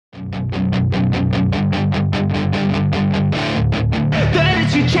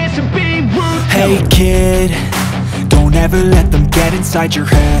chance to be ruthless. Hey kid, don't ever let them get inside your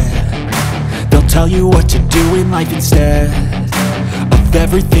head. They'll tell you what to do in life instead of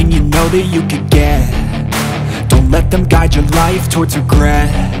everything you know that you could get. Don't let them guide your life towards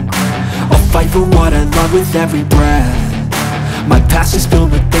regret. I'll fight for what I love with every breath. My past is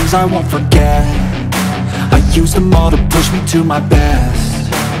filled with things I won't forget. I use them all to push me to my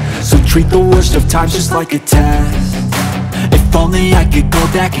best. So treat the worst of times just like a test. If only I could go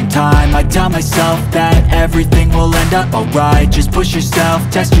back in time, I'd tell myself that everything will end up alright. Just push yourself,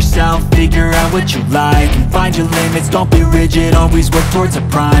 test yourself, figure out what you like, and find your limits, don't be rigid, always work towards a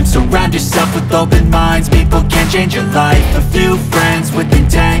prime. Surround yourself with open minds, people can change your life. A few friends with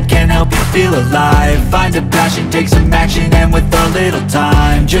intent can help you feel alive. Find a passion, take some action, and with a little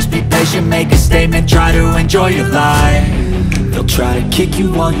time, just be patient, make a statement, try to enjoy your life. They'll try to kick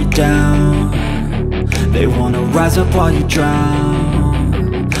you while you're down. They wanna rise up while you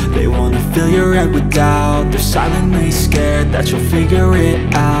drown. They wanna fill your head with doubt. They're silently scared that you'll figure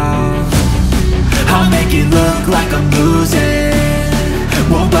it out. I'll make it look like I'm losing,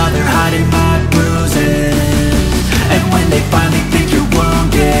 won't bother hiding my bruises. And when they finally think you're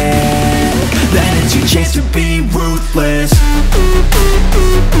wounded, then it's your chance to be ruthless.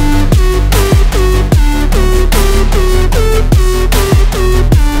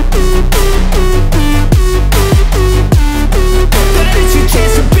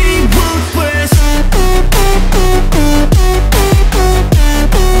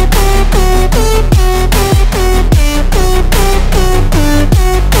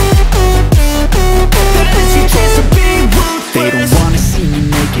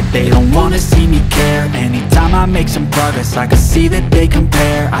 They don't wanna see me care. Anytime I make some progress, I can see that they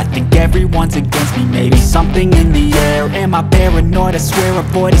compare. I think everyone's against me, maybe something in the air. Am I paranoid? I swear a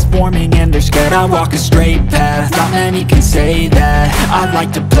void is forming and they're scared. I walk a straight path, not many can say that. I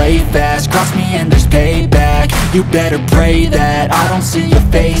like to play fast, cross me and there's payback. You better pray that I don't see your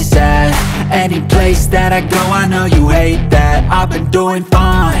face at any place that I go. I know you hate that. I've been doing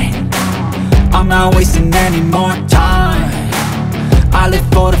fine, I'm not wasting any more time. I live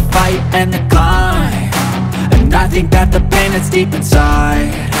for the fight and the climb, and I think that the pain that's deep inside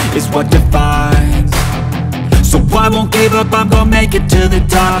is what defines. So I won't give up, I'm gonna make it to the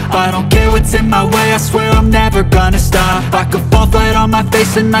top. I don't care what's in my way, I swear I'm never gonna stop. I could fall flat on my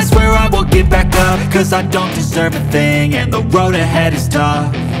face and I swear I will get back up, cause I don't deserve a thing and the road ahead is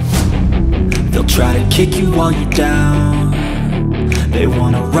tough. They'll try to kick you while you're down. They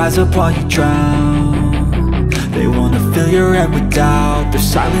wanna rise up while you drown. They wanna fill your head with doubt. They're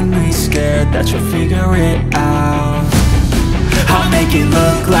silently scared that you'll figure it out. I'll make it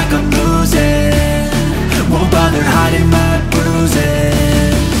look like I'm losing, won't bother hiding my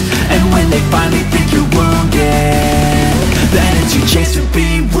bruises. And when they finally think you're wounded, then it's your chance to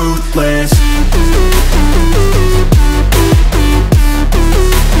be ruthless.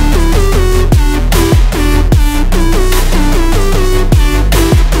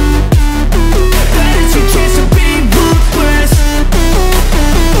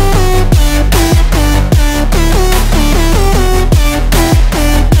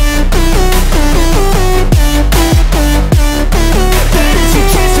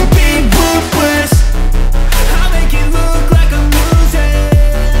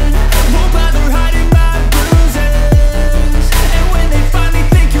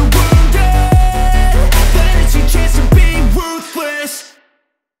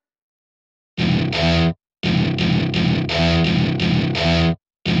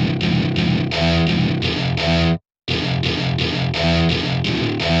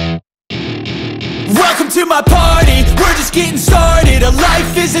 To my party, we're just getting started. A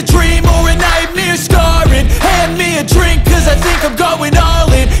life is a dream or a nightmare scarring. Hand me a drink cause I think I'm going all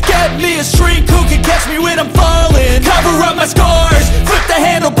in. Get me a shrink who can catch me when I'm falling. Cover up my scars, flip the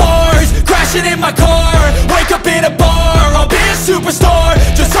handlebars, crashing in my car, wake up in a bar. I'll be a superstar,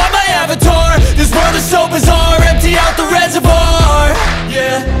 just on my avatar. This world is so bizarre, empty out the reservoir.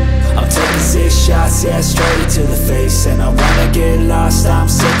 Yeah, I'm taking 6 shots, yeah, straight to the face. And I wanna get lost, I'm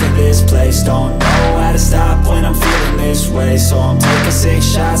sick of this place. Don't know how to stop when I'm feeling this way. So I'm taking 6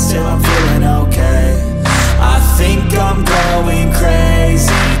 shots till I'm feeling okay. I think I'm going crazy,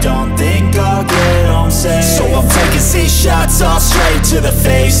 don't think I'll get home safe. So I'm taking 6 shots, all straight to the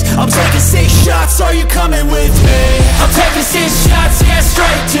face. I'm taking 6 shots, are you coming with me? I'm taking 6 shots, yeah,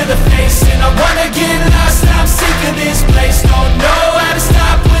 straight to the face. And I wanna get lost, I'm sick of this place. Don't know how to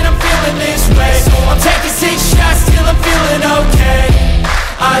stop when I'm feeling this way. So I'm taking 6 shots till I'm feeling okay.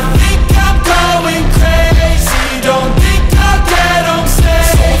 I think I'm going crazy, don't think I'll get home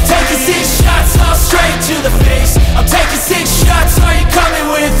safe. So I'm taking 6 shots, all straight to the face. I'm taking 6 shots, are you coming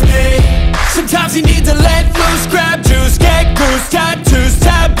with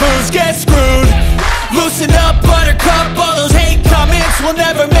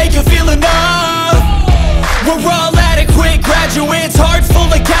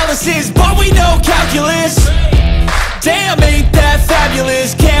verses, but we know calculus. Damn, ain't that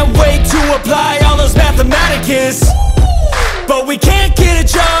fabulous. Can't wait to apply all those mathematicus. But we can't get a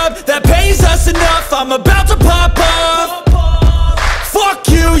job that pays us enough. I'm about to pop off. Fuck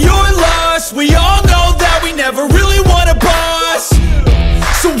you, you're lost. We all know that we never really want a boss.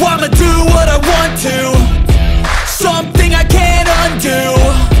 So I'ma do what I want to, something I can't undo.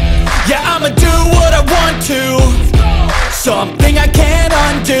 Yeah, I'ma do what I want to, something I can't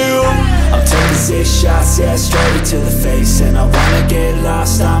undo. I'm taking 6 shots, yeah, straight to the face. And I wanna get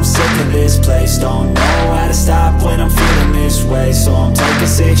lost, I'm sick of this place. Don't know how to stop when I'm feeling this way. So I'm taking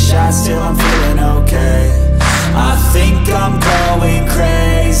 6 shots till I'm feeling okay. I think I'm going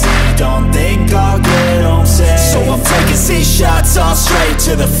crazy, don't think I'll get home safe. So I'm taking 6 shots, all straight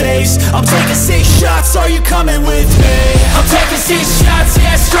to the face. I'm taking 6 shots, are you coming with me? I'm taking 6 shots,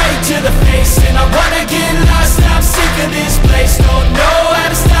 yeah, straight to the face. And I wanna get lost, I'm sick of this place. Don't know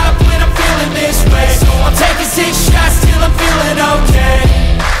how to stop when I'm feeling this way. So I'm taking 6 shots till I'm feeling okay.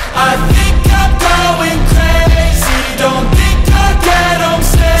 I think I'm going crazy, don't think I'll get home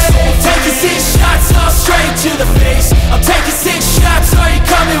safe. So I'm taking 6 shots, all straight to the face. I'm taking 6 shots, are you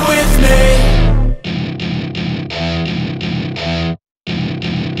coming with me?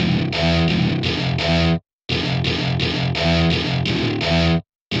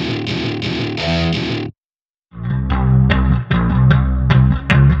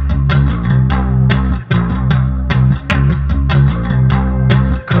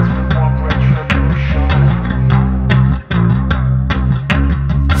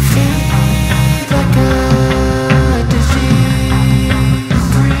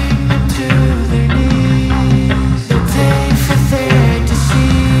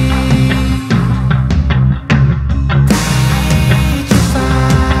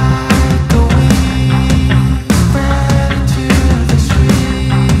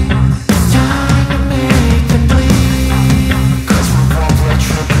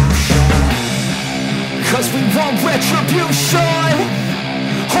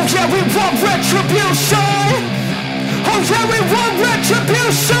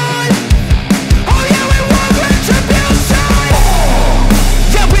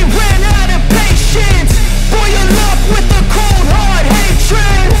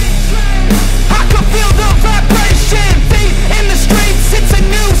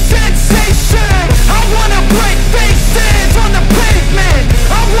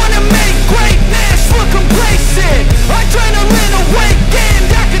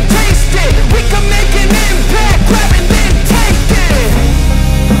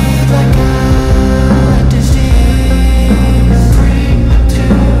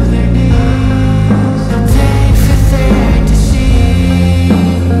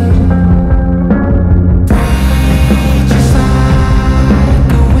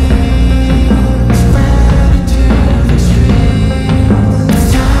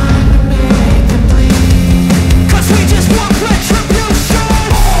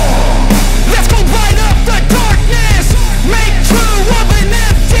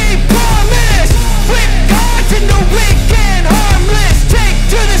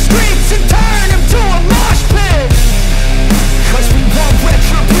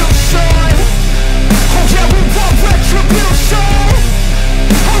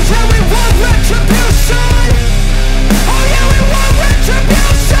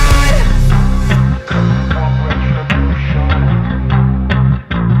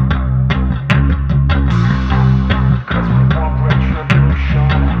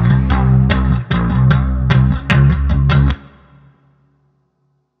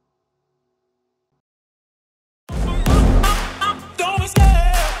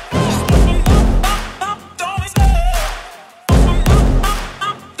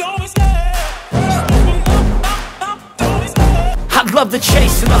 love the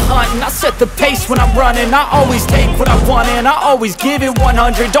chase and the hunt, and I set the pace when I'm running. I always take what I want and I always give it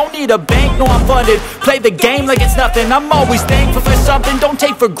 100. Don't need a bank, no I'm funded. Play the game like it's nothing. I'm always thankful for something. Don't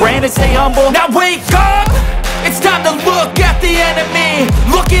take for granted, stay humble. Now wake up! It's time to look at the enemy.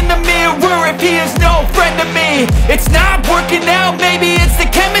 Look in the mirror if he is no friend to me. It's not working out, maybe it's the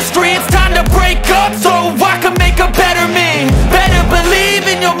chemistry. It's time to break up so I can make a better me. Better believe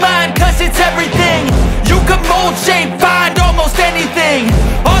in your mind, cause it's everything. You can mold, shape, find almost anything.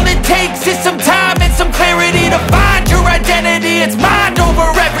 All it takes is some time and some clarity to find your identity. It's mind over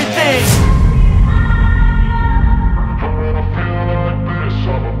everything.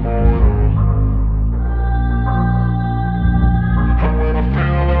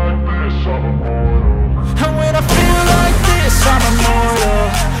 And when I feel like this, I'm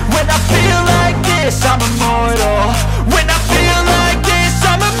immortal.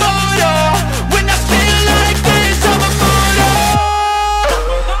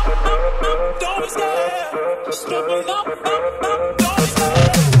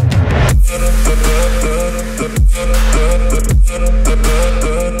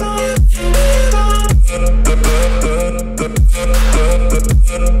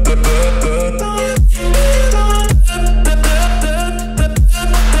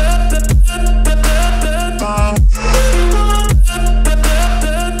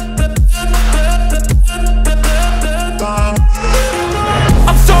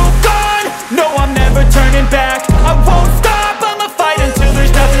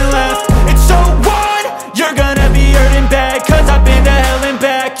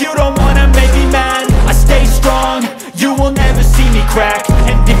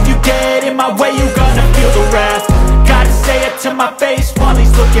 face while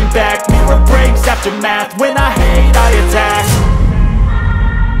he's looking back. Mirror breaks, aftermath, when I hate I attack.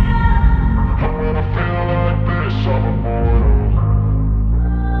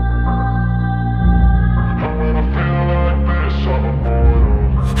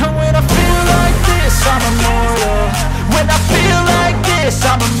 And when I feel like this, I'm immortal. When I feel like this,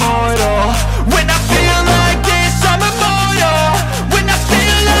 I'm immortal. When I feel like this, I'm immortal. When I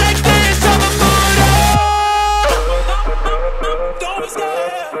feel like this, I'm immortal. Don't be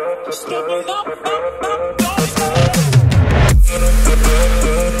scared. Just don't be scared.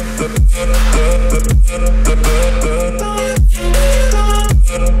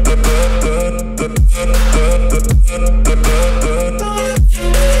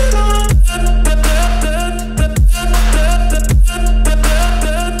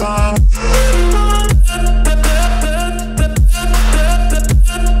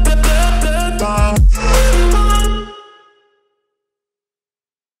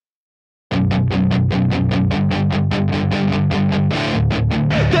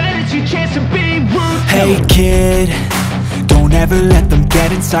 Hey kid, don't ever let them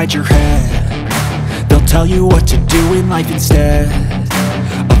get inside your head. They'll tell you what to do in life instead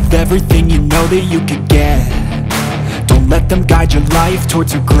of everything you know that you could get. Don't let them guide your life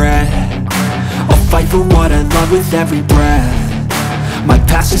towards regret. I'll fight for what I love with every breath. My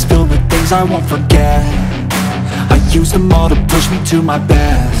past is filled with things I won't forget. I use them all to push me to my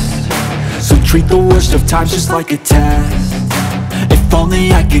best. So treat the worst of times just like a test. If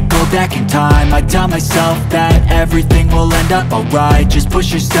only I could go back in time, I'd tell myself that everything will end up alright. Just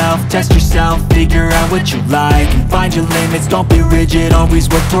push yourself, test yourself, figure out what you like, and find your limits, don't be rigid, always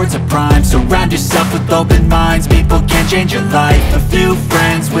work towards a prime. Surround yourself with open minds, people can change your life. A few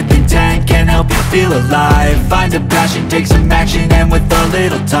friends with intent can help you feel alive. Find a passion, take some action, and with a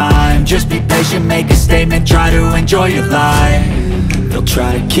little time, just be patient, make a statement, try to enjoy your life. They'll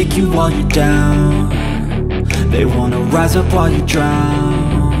try to kick you while you're down. They wanna rise up while you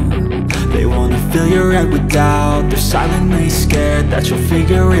drown. They wanna fill your head with doubt. They're silently scared that you'll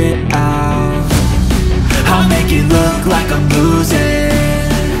figure it out. I'll make it look like I'm losing,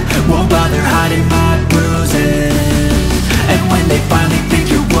 won't bother hiding my bruises. And when they finally think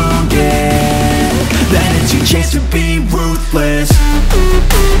you're wounded, then it's your chance to be ruthless.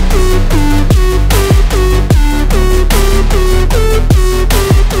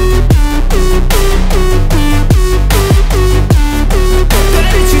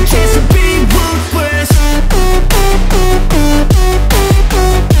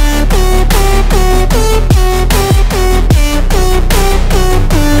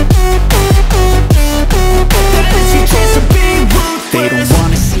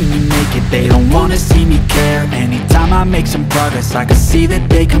 They don't wanna see me care. Anytime I make some progress, I can see that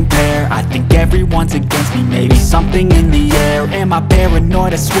they compare. I think everyone's against me, maybe something in the air. Am I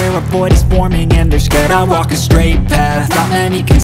paranoid? I swear a void is forming and they're scared I walk a straight path. Not many can